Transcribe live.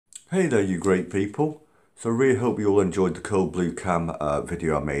Hey there you great people. So I really hope you all enjoyed the cold blue cam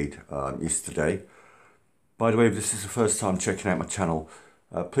video I made yesterday. By the way, if this is the first time checking out my channel,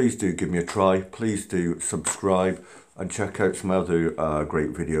 please do give me a try. Please do subscribe and check out some other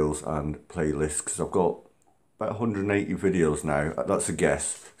great videos and playlists, because I've got about 180 videos now. That's a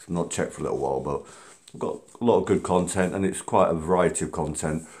guess. I've not checked for a little while, but I've got a lot of good content, and it's quite a variety of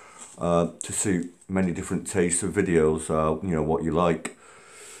content to suit many different tastes of videos, you know, what you like.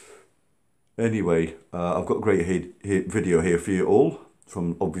 Anyway, I've got a great video here for you all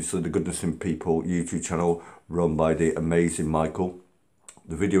from obviously the Goodness in People YouTube channel run by the amazing Michael.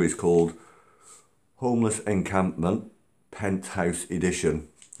 The video is called Homeless Encampment Penthouse Edition.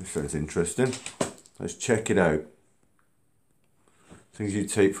 This sounds interesting. Let's check it out. Things you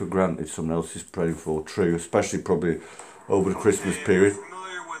take for granted someone else is praying for. True, especially probably over the Christmas period.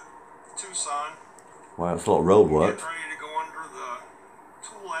 Familiar with Tucson? Wow, that's a lot of road work. Get ready to go under the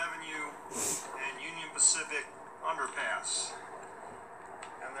Tool Avenue and Union Pacific underpass.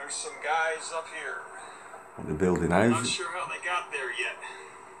 And there's some guys up here. They're building I'm not houses. sure how they got there yet.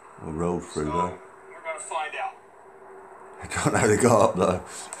 A road through So, there. we're going to find out. I don't know how they got up there.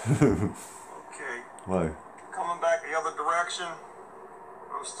 Okay. Wow. Coming back the other direction,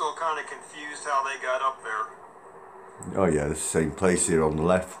 I'm still kind of confused how they got up there. Oh yeah, it's the same place here on the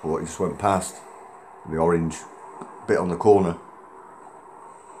left, but it just went past. The orange bit on the corner.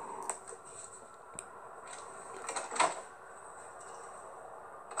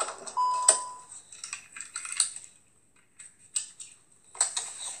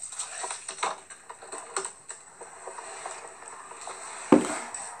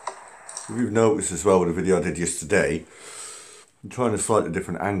 If you've noticed as well with the video I did yesterday, I'm trying a slightly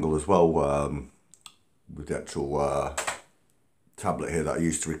different angle as well with the actual tablet here that I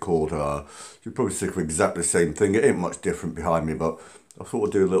used to record. You'll probably stick with exactly the same thing. It ain't much different behind me, but I thought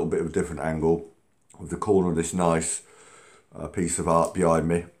I'd do a little bit of a different angle with the corner of this nice piece of art behind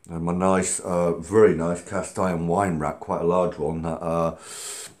me, and my nice, very nice cast iron wine rack, quite a large one that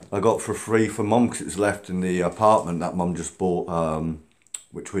I got for free from Mum because it's left in the apartment that Mum just bought,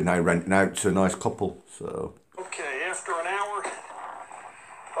 which we're now renting out to a nice couple. So Okay, after an hour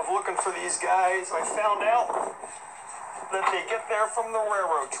of looking for these guys, I found out that they get there from the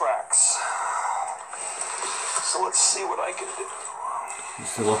railroad tracks. So let's see what I can do.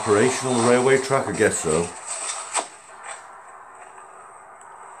 it's still operational, the railway track, I guess so.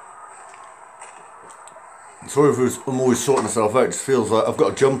 Sorry if I'm always sorting myself out. It just feels like I've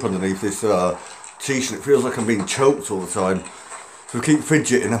got a jump underneath this t-shirt. It feels like I'm being choked all the time. So I keep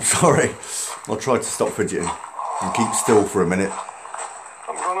fidgeting, I'm sorry. I'll try to stop fidgeting and keep still for a minute.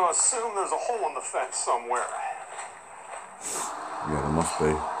 I'm going to assume there's a hole in the fence somewhere. Yeah, there must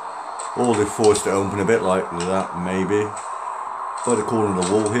be. Or they've forced it open a bit like that, maybe. By the corner of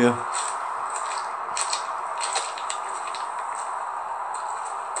the wall here.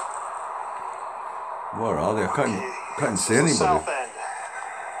 Where are they? I can't see anybody. South end.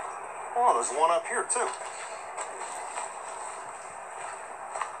 Oh, there's one up here too.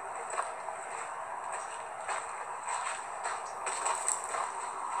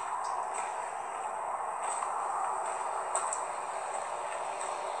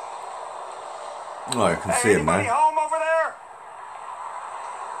 Oh, I can see Hey, him anybody now. home over there?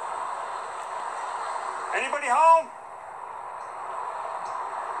 Anybody home?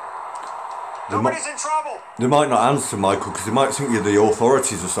 Nobody's in trouble. They might not answer, Michael, because they might think you're the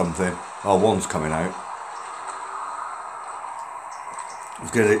authorities or something. Oh, one's coming out. I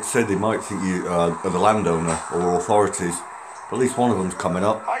was going to say they might think you are the landowner or authorities. But at least one of them's coming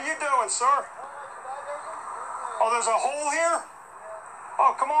up. How you doing, sir? Oh, there's a hole here?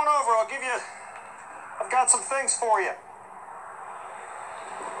 Oh, come on over. I've got some things for you.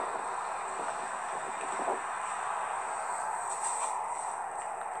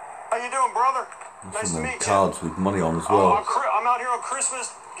 How you doing, brother? Nice to meet you. Cards with money on as Oh, well. I'm out here on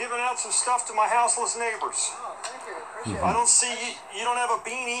Christmas giving out some stuff to my houseless neighbors. Oh, thank you. Appreciate I don't see you don't have a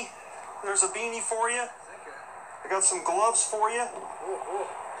beanie. There's a beanie for you. Thank you. I got some gloves for you. Cool.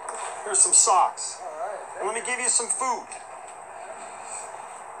 Here's some socks. All right. And let me give you some food.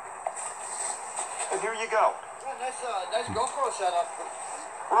 And here you go. Yeah, nice GoPro setup.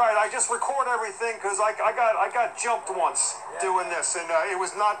 Right, I just record everything because I got jumped once doing this, and it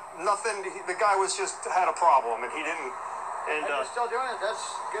was nothing. The guy was just had a problem, and he didn't. And You're still doing it. That's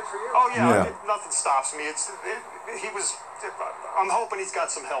good for you. oh yeah, Yeah. nothing stops me. He was. I'm hoping he's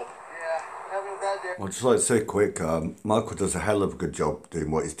got some help. Yeah. Having a bad day. I'd just like to say quick, Michael does a hell of a good job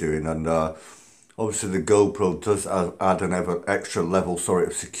doing what he's doing, and obviously the GoPro does add an extra level,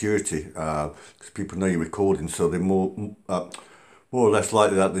 of security, because people know you're recording, so they're more or less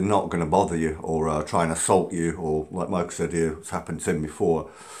likely that they're not going to bother you or try and assault you, or like Michael said here, it's happened to him before.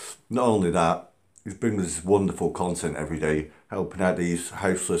 Not only that, he's bringing us this wonderful content every day, helping out these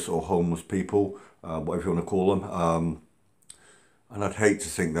houseless or homeless people, whatever you want to call them. And I'd hate to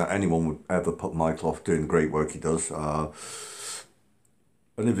think that anyone would ever put Michael off doing the great work he does. And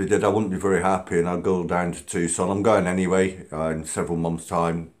if he did, I wouldn't be very happy, and I'd go down to Tucson. I'm going anyway in several months'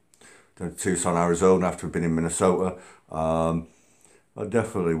 time, down to Tucson, Arizona, after I've been in Minnesota. I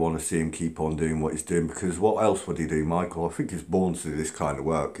definitely want to see him keep on doing what he's doing, because what else would he do, Michael? I think he's born to do this kind of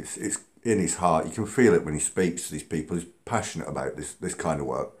work. It's in his heart. You can feel it when he speaks to these people. He's passionate about this kind of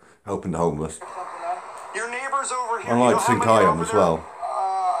work, helping the homeless. Your neighbors over here. I like to think I am as well.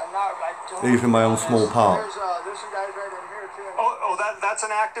 Even in my own small part. There's some guys right in here too. Oh, that's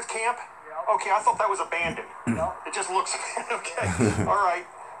an active camp? Yeah. Okay, I thought that was abandoned. No. It just looks okay. All right.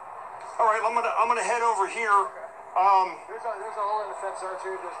 I'm gonna head over here. There's a hole in the fence there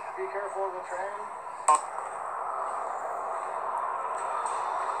too. Just be careful of the train.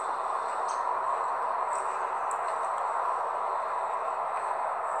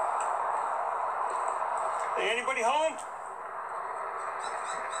 Hey, anybody home?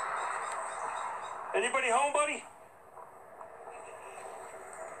 Anybody home, buddy?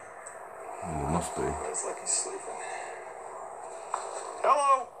 Oh, it must be. It's like he's sleeping.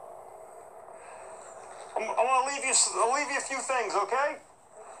 Hello. I'll leave you a few things, okay?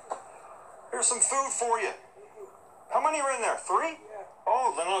 Here's some food for you. How many are in there? 3? Yeah.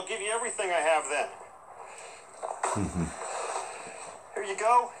 Oh, then I'll give you everything I have then. Here you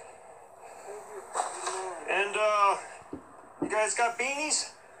go. And you guys got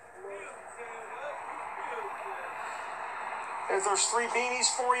beanies? There's 3 beanies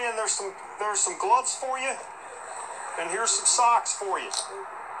for you, and there's some gloves for you, and here's some socks for you.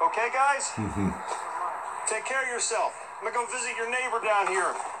 Okay, guys? Take care of yourself. I'm gonna go visit your neighbor down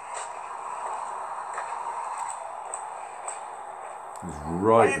here. He's How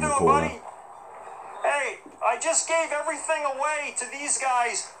right you in the doing, corner. buddy? Hey, I just gave everything away to these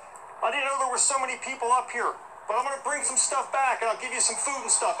guys. I didn't know there were so many people up here, but I'm gonna bring some stuff back, and I'll give you some food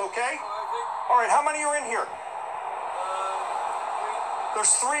and stuff, okay? All right, how many are in here?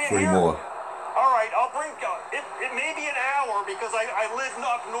 There's 3 in 3 here? more. All right, I'll bring, it may be an hour because I live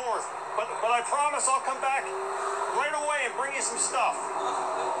up north, but I promise I'll come back right away and bring you some stuff.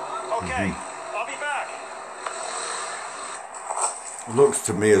 Okay, I'll be back. It looks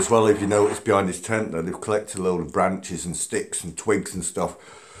to me as well, if you notice behind his tent that they've collected a load of branches and sticks and twigs and stuff.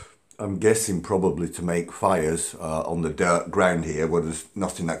 I'm guessing probably to make fires on the dirt ground here where there's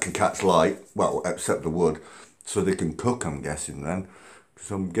nothing that can catch light, well, except the wood, so they can cook, I'm guessing then.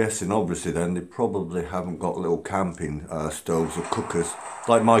 So I'm guessing obviously then they probably haven't got little camping stoves or cookers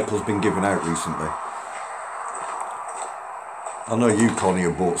like Michael's been giving out recently. I know you, Connie,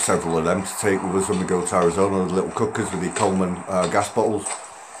 have bought several of them to take with us when we go to Arizona, the little cookers with the Coleman gas bottles.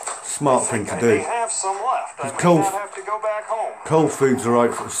 Smart thing to I do. may have some left. I may cold. not have to go back home. Cold food's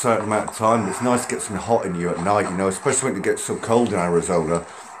alright for a certain amount of time, but it's nice to get something hot in you at night, you know, especially when it gets so cold in Arizona,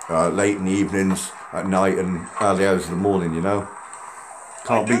 late in the evenings, at night and early hours of the morning, you know.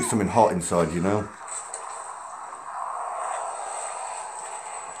 Can't beat something hot inside, you know.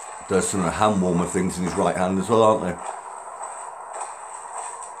 There's some hand warmer things in his right hand as well, aren't there?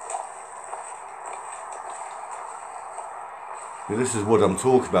 Yeah, this is what I'm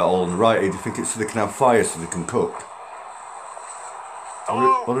talking about all on the right here. Do you think it's so they can have fire so they can cook?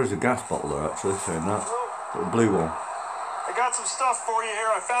 Hello? Oh, there's a gas bottle there actually, saying that. Little blue one. I got some stuff for you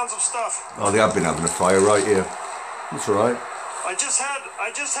here. I found some stuff. Oh, they have been having a fire right here. That's alright. I just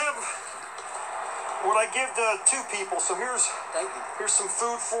have what I give to 2 people. So here's some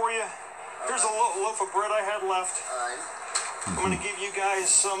food for you. Here's a loaf of bread I had left. I'm gonna give you guys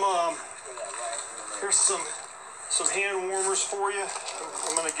some here's some hand warmers for you.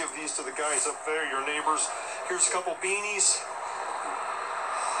 I'm gonna give these to the guys up there, your neighbors. Here's a couple beanies,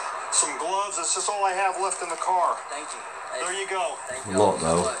 some gloves. That's just all I have left in the car. Thank you. There you go. A lot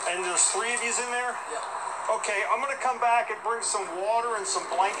though. And there's 3 of yous in there? Yeah. Okay, I'm gonna come back and bring some water and some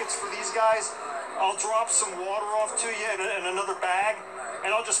blankets for these guys. I'll drop some water off to you in another bag,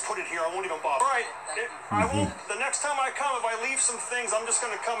 and I'll just put it here. I won't even bother. All right, I won't. The next time I come, if I leave some things, I'm just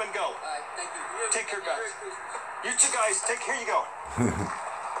gonna come and go. Thank you. Take care, guys. You 2 guys, here you go.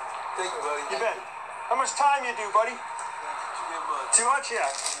 Thank you, buddy. You bet. How much time you do, buddy? Too much, yeah.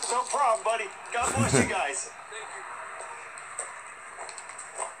 No problem, buddy. God bless you guys.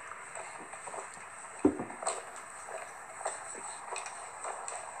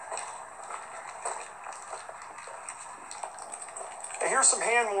 Hey, here's some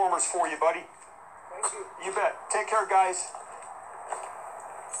hand warmers for you, buddy. Thank you. You bet. Take care, guys.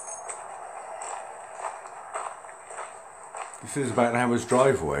 This is about an hour's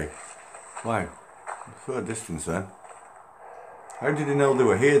drive away. Wow, further distance then. How did he know they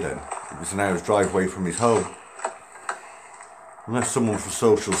were here then? It was an hour's drive away from his home. Unless someone from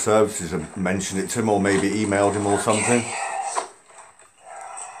social services had mentioned it to him, or maybe emailed him or something.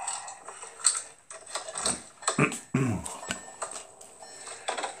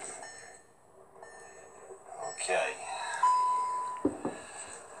 Okay.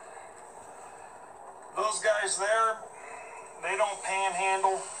 Those guys there, they don't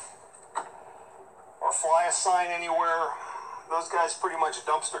panhandle or fly a sign anywhere. Those guys pretty much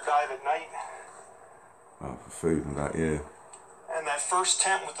dumpster dive at night. Oh, for food and that, yeah. And that first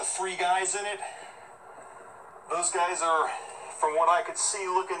tent with the 3 guys in it, those guys are, from what I could see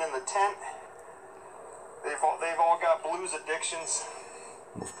looking in the tent, they've all got blues addictions.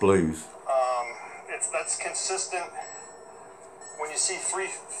 What's blues? That's consistent when you see three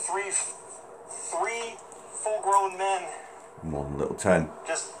full-grown men. One little tent.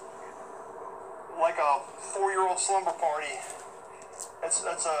 Just like a 4-year-old slumber party.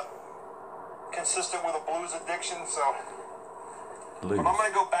 That's a consistent with a blues addiction. So, Blues. but I'm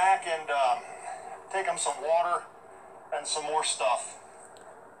gonna go back and take them some water and some more stuff.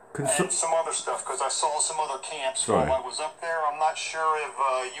 And some other stuff, because I saw some other camps while I was up there. I'm not sure if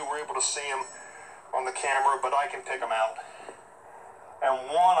you were able to see them on the camera, but I can pick them out. And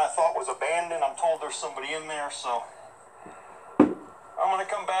one I thought was abandoned. I'm told there's somebody in there, so I'm going to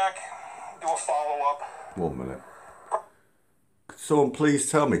come back, do a follow-up. 1 minute. Could someone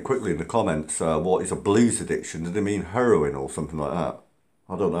please tell me quickly in the comments what is a blues addiction? Did they mean heroin or something like that?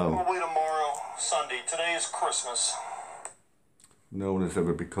 I don't know. Probably tomorrow, Sunday. Today is Christmas. No one has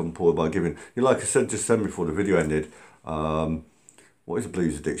ever become poor by giving. You know, like I said just then before the video ended, what is a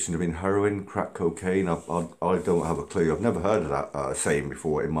blues addiction? I mean, heroin, crack cocaine, I don't have a clue. I've never heard of that saying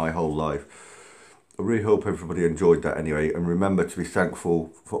before in my whole life. I really hope everybody enjoyed that anyway, and remember to be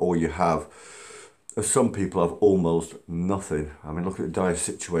thankful for all you have. As some people have almost nothing. I mean, look at the dire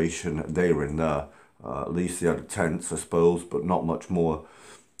situation they were in there. At least they had tents, I suppose, but not much more.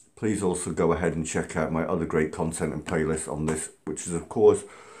 Please also go ahead and check out my other great content and playlist on this, which is, of course,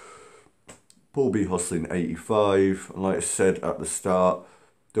 Paul B. Hustling 85. And like I said at the start,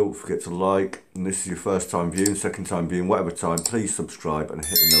 don't forget to like. And this is your first time viewing, second time viewing, whatever time, please subscribe and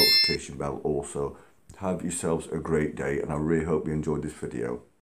hit the notification bell also. Have yourselves a great day, and I really hope you enjoyed this video.